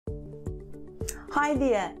Hi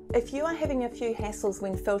there! If you are having a few hassles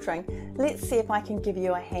when filtering, let's see if I can give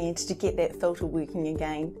you a hand to get that filter working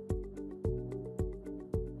again.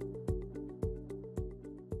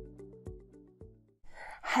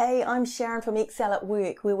 Hey, I'm Sharon from Excel at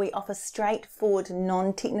Work, where we offer straightforward,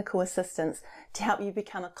 non-technical assistance to help you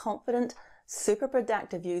become a confident, super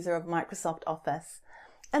productive user of Microsoft Office.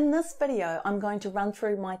 In this video, I'm going to run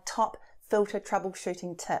through my top filter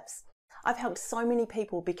troubleshooting tips. I've helped so many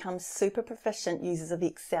people become super proficient users of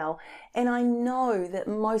Excel, and I know that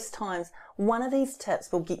most times one of these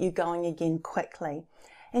tips will get you going again quickly.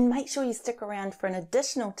 And make sure you stick around for an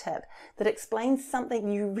additional tip that explains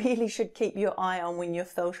something you really should keep your eye on when you're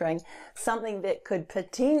filtering, something that could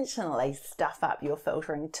potentially stuff up your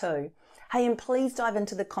filtering too. Hey, and please dive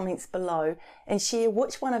into the comments below and share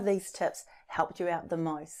which one of these tips helped you out the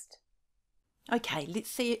most. Okay, let's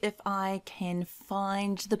see if I can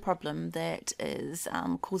find the problem that is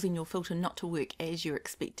causing your filter not to work as you're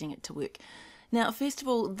expecting it to work. Now, first of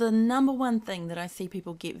all, the number one thing that I see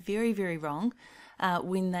people get very, very wrong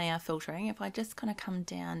when they are filtering, if I just kind of come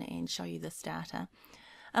down and show you this data,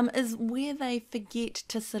 is where they forget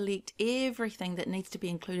to select everything that needs to be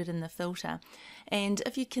included in the filter. And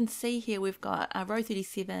if you can see here, we've got row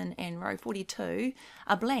 37 and row 42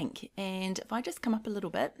 are blank. And if I just come up a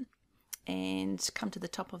little bit and come to the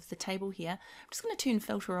top of the table here, I'm just going to turn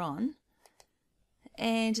filter on,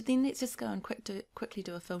 and then let's just go and quickly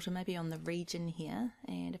do a filter maybe on the region here.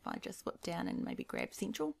 And if I just whip down and maybe grab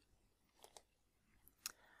central,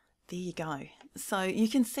 there you go. So you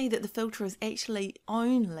can see that the filter is actually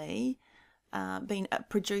only been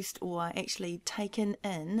produced or actually taken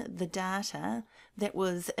in the data that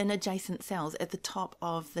was in adjacent cells at the top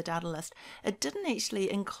of the data list. It didn't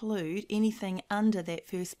actually include anything under that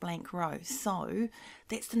first blank row. So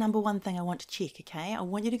that's the number one thing I want to check, okay? I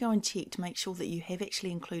want you to go and check to make sure that you have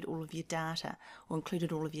actually included all of your data.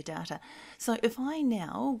 So if I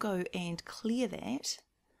now go and clear that,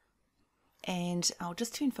 and I'll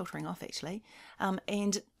just turn filtering off actually,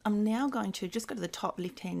 and I'm now going to just go to the top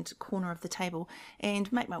left hand corner of the table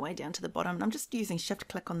and make my way down to the bottom. And I'm just using shift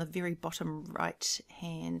click on the very bottom right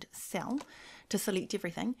hand cell to select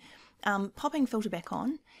everything, popping filter back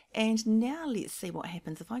on, and now let's see what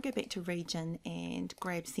happens. If I go back to region and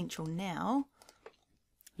grab central now,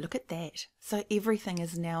 look at that. So everything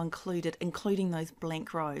is now included, including those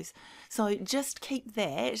blank rows. So just keep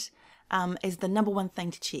that as the number one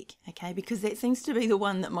thing to check, okay? Because that seems to be the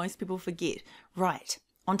one that most people forget. Right,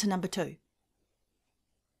 on to number two.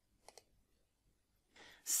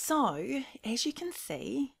 So, as you can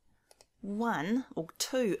see, one or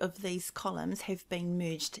two of these columns have been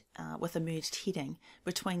merged with a merged heading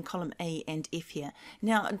between column E and F here.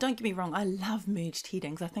 Now, don't get me wrong, I love merged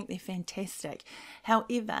headings. I think they're fantastic.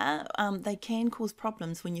 However, they can cause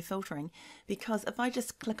problems when you're filtering, because if I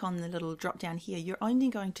just click on the little drop down here, you're only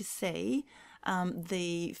going to see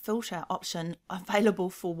the filter option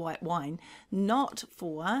available for white wine, not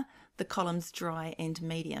for the columns dry and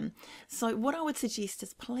medium. So what I would suggest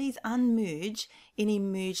is please unmerge any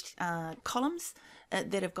merged columns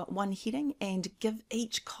that have got one heading and give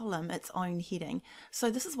each column its own heading. So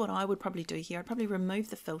this is what I would probably do here. I'd probably remove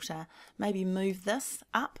the filter, maybe move this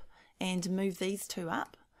up and move these two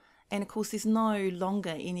up. And of course there's no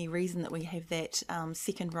longer any reason that we have that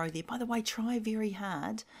second row there. By the way, try very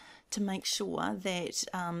hard to make sure that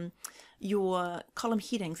your column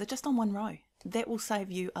headings are just on one row. That will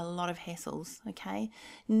save you a lot of hassles, okay?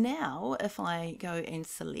 Now, if I go and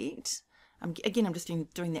select, again, I'm just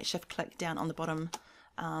doing that shift click down on the bottom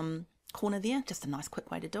corner there, just a nice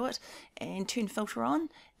quick way to do it, and turn filter on,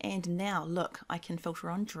 and now look, I can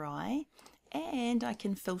filter on dry, and I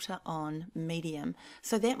can filter on medium.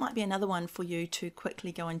 So that might be another one for you to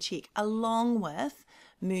quickly go and check, along with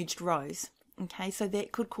merged rows. Okay, so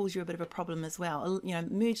that could cause you a bit of a problem as well. You know,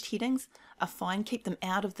 merged headings are fine. Keep them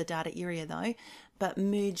out of the data area though. But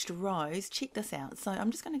merged rows, check this out. So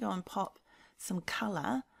I'm just going to go and pop some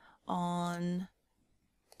colour on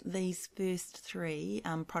these first three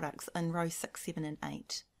products in row 6, 7 and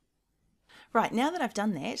 8. Right, now that I've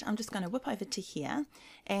done that, I'm just going to whip over to here,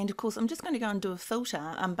 and of course I'm just going to go and do a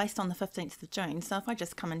filter based on the 15th of June. So if I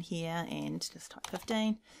just come in here and just type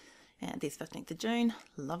 15, and there's 15th of June,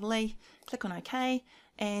 lovely. Click on OK,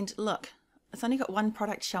 and look, it's only got one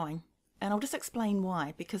product showing. And I'll just explain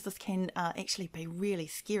why, because this can actually be really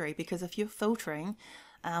scary, because if you're filtering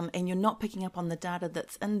and you're not picking up on the data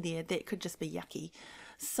that's in there, that could just be yucky.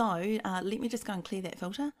 So let me just go and clear that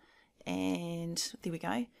filter, and there we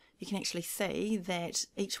go. You can actually see that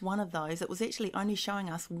each one of those, it was actually only showing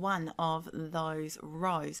us one of those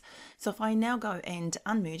rows. So if I now go and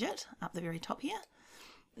unmerge it up the very top here,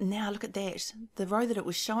 now look at that. The row that it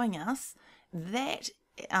was showing us, that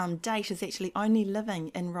date is actually only living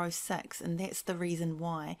in row 6, and that's the reason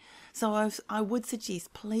why. So I would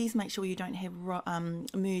suggest please make sure you don't have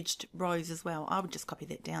merged rows as well. I would just copy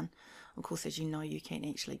that down. Of course, as you know, you can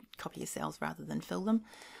actually copy your cells rather than fill them.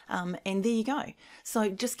 And there you go. So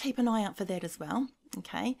just keep an eye out for that as well.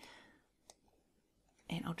 Okay.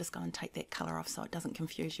 And I'll just go and take that colour off so it doesn't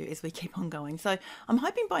confuse you as we keep on going. So I'm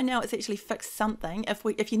hoping by now it's actually fixed something.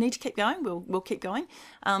 If you need to keep going, we'll keep going.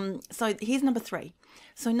 So here's number 3.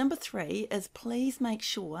 So number 3 is please make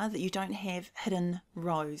sure that you don't have hidden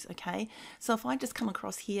rows, okay? So if I just come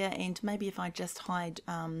across here and maybe if I just hide,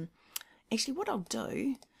 actually what I'll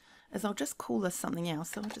do is I'll just call this something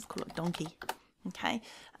else. So I'll just call it donkey, okay?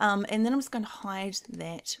 And then I'm just going to hide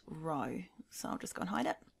that row. So I'll just go and hide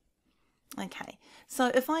it. Okay, so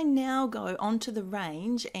if I now go onto the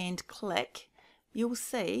range and click, you'll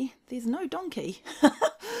see there's no donkey.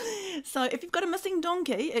 So if you've got a missing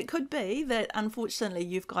donkey, it could be that unfortunately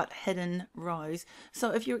you've got hidden rows.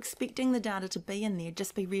 So if you're expecting the data to be in there,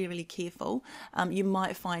 just be really, really careful. You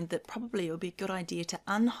might find that probably it would be a good idea to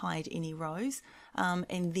unhide any rows,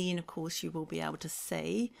 and then of course you will be able to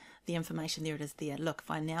see the information. There it is there. Look, if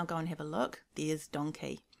I now go and have a look, there's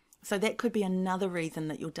donkey. So that could be another reason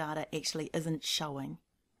that your data actually isn't showing.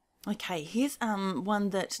 Okay, here's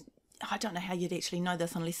one that I don't know how you'd actually know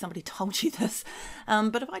this unless somebody told you this.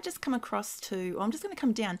 But if I just come across to, I'm just going to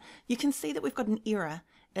come down, you can see that we've got an error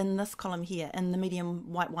in this column here, in the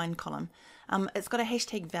medium white wine column. It's got a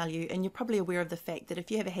hashtag value, and you're probably aware of the fact that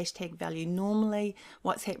if you have a hashtag value, normally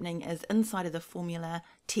what's happening is inside of the formula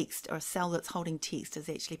text, or a cell that's holding text, is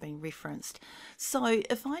actually being referenced. So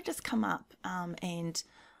if I just come up and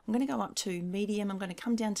I'm going to go up to medium, I'm going to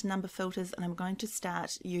come down to number filters, and I'm going to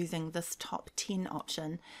start using this top 10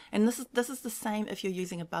 option. And this is the same if you're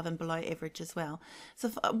using above and below average as well. So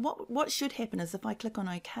if, what should happen is if I click on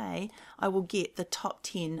OK, I will get the top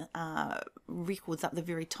 10 records up the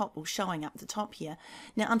very top, or showing up the top here.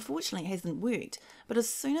 Now unfortunately it hasn't worked, but as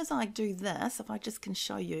soon as I do this, if I just can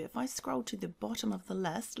show you, if I scroll to the bottom of the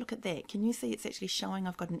list, look at that. Can you see it's actually showing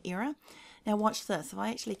I've got an error? Now watch this. If I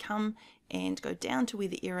actually come and go down to where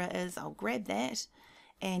the error is, I'll grab that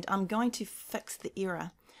and I'm going to fix the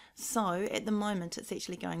error. So at the moment it's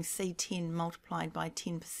actually going C10 multiplied by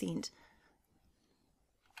 10%.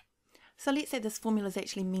 So let's say this formula is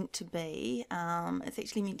actually meant to be,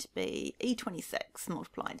 E26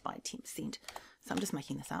 multiplied by 10%. So I'm just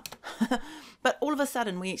making this up. But all of a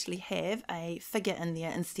sudden we actually have a figure in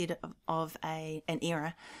there instead of an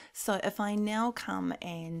error. So if I now come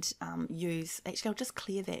and actually I'll just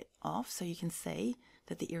clear that off so you can see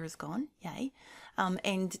that the error's gone, yay.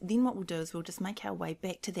 And then what we'll do is we'll just make our way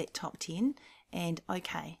back to that top 10 and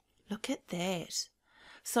okay, look at that.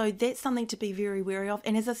 So that's something to be very wary of.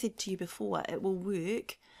 And as I said to you before, it will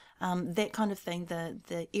work. That kind of thing,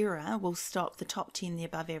 the error will stop the top 10, the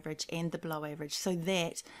above average and the below average. So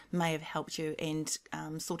that may have helped you and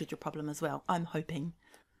sorted your problem as well, I'm hoping.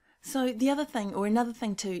 So the other thing, or another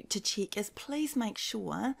thing to check, is please make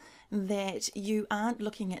sure that you aren't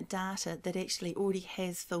looking at data that actually already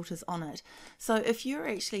has filters on it. So if you're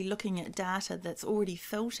actually looking at data that's already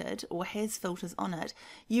filtered or has filters on it,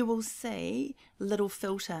 you will see little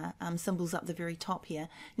filter symbols up the very top here.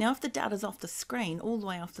 Now if the data's off the screen, all the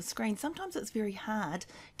way off the screen, sometimes it's very hard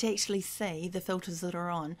to actually see the filters that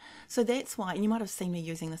are on. So that's why, and you might have seen me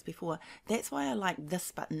using this before, that's why I like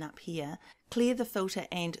this button up here. Clear the filter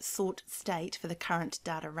and sort state for the current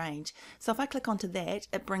data range. So if I click onto that,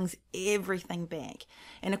 it brings everything back.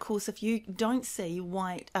 And of course, if you don't see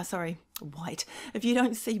if you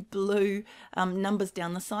don't see blue numbers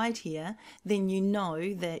down the side here, then you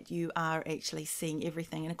know that you are actually seeing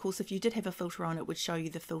everything. And of course, if you did have a filter on, it would show you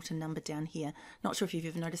the filter number down here. Not sure if you've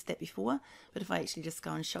ever noticed that before, but if I actually just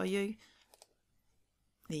go and show you,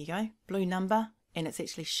 there you go, blue number. And it's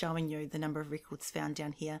actually showing you the number of records found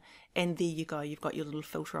down here, and there you go, you've got your little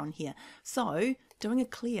filter on here. So doing a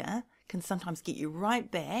clear can sometimes get you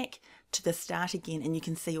right back to the start again, and you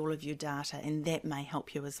can see all of your data, and that may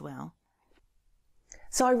help you as well.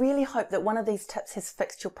 So I really hope that one of these tips has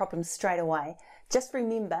fixed your problem straight away. Just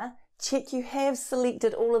remember, check you have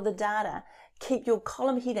selected all of the data. Keep your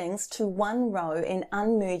column headings to one row and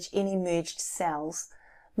unmerge any merged cells.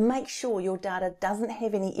 Make sure your data doesn't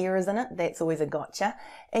have any errors in it, that's always a gotcha,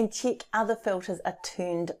 and check other filters are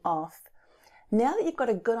turned off. Now that you've got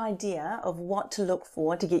a good idea of what to look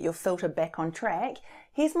for to get your filter back on track,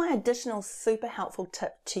 here's my additional super helpful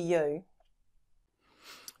tip to you.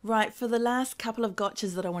 Right, for the last couple of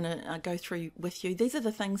gotchas that I want to go through with you, these are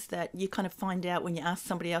the things that you kind of find out when you ask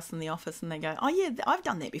somebody else in the office and they go, oh yeah, I've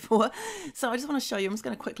done that before. So I just want to show you, I'm just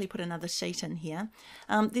going to quickly put another sheet in here.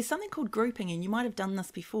 There's something called grouping, and you might have done this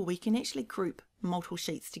before, where you can actually group multiple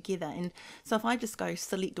sheets together. And so if I just go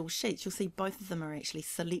select all sheets, you'll see both of them are actually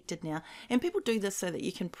selected now. And people do this so that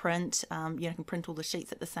you can print, you can print all the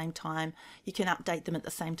sheets at the same time, you can update them at the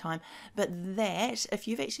same time. But that, if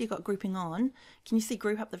you've actually got grouping on, can you see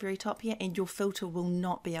group up the very top here, and your filter will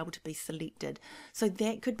not be able to be selected. So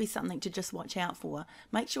that could be something to just watch out for.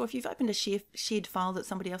 Make sure if you've opened a shared file that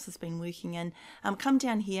somebody else has been working in, come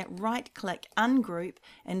down here, right click, ungroup,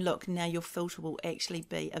 and look, now your filter will actually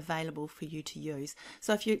be available for you to use.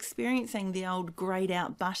 So if you're experiencing the old grayed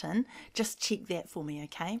out button, just check that for me,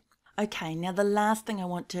 okay? Okay, now the last thing I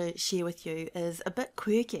want to share with you is a bit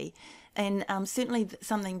quirky, and certainly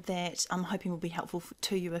something that I'm hoping will be helpful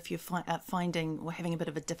to you if you're finding or having a bit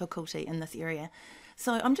of a difficulty in this area.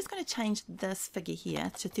 So I'm just going to change this figure here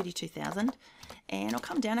to 32,000, and I'll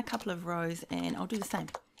come down a couple of rows and I'll do the same.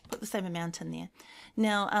 Put the same amount in there.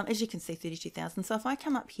 Now, as you can see, 32,000. So if I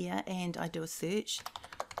come up here and I do a search,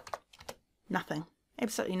 nothing.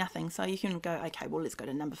 Absolutely nothing. So you can go, okay, well, let's go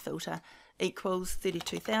to number filter equals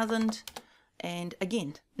 32,000, and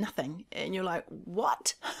again, nothing. And you're like,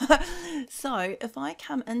 what? So if I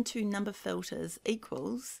come into number filters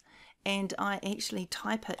equals, and I actually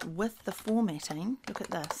type it with the formatting, look at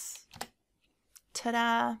this.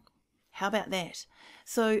 Ta-da! How about that?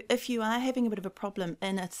 So if you are having a bit of a problem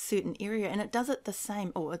in a certain area, and it does it the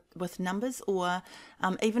same or with numbers, or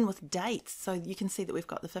even with dates, so you can see that we've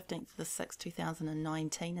got the 15th of the 6th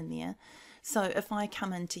 2019 in there. So if I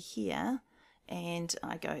come into here and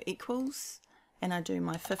I go equals and I do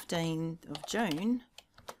my 15th of June,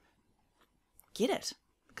 get it,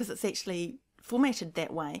 because it's actually formatted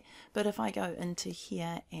that way. But if I go into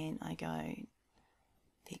here and I go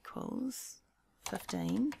equals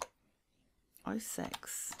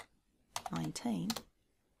 15/06/19,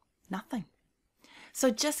 nothing. So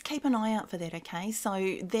just keep an eye out for that, okay?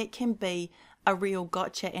 So that can be a real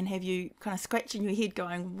gotcha and have you kind of scratching your head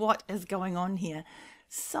going, what is going on here?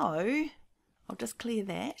 So I'll just clear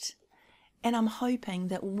that. And I'm hoping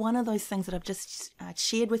that one of those things that I've just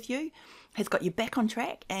shared with you has got you back on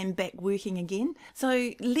track and back working again.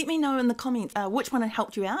 So let me know in the comments which one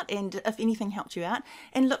helped you out, and if anything helped you out.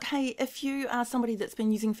 And look, hey, if you are somebody that's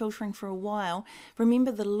been using filtering for a while,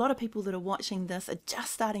 remember that a lot of people that are watching this are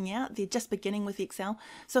just starting out. They're just beginning with Excel.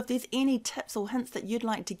 So if there's any tips or hints that you'd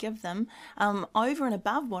like to give them over and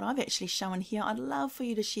above what I've actually shown here, I'd love for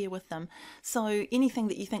you to share with them. So anything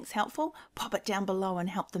that you think's helpful, pop it down below and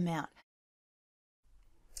help them out.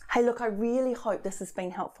 Hey, look, I really hope this has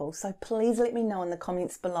been helpful, so please let me know in the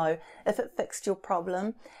comments below if it fixed your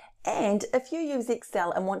problem. And if you use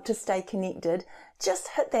Excel and want to stay connected, just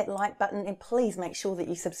hit that like button and please make sure that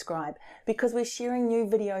you subscribe, because we're sharing new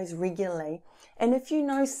videos regularly. And if you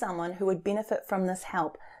know someone who would benefit from this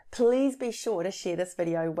help, please be sure to share this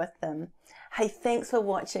video with them. Hey, thanks for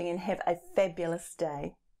watching and have a fabulous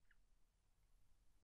day.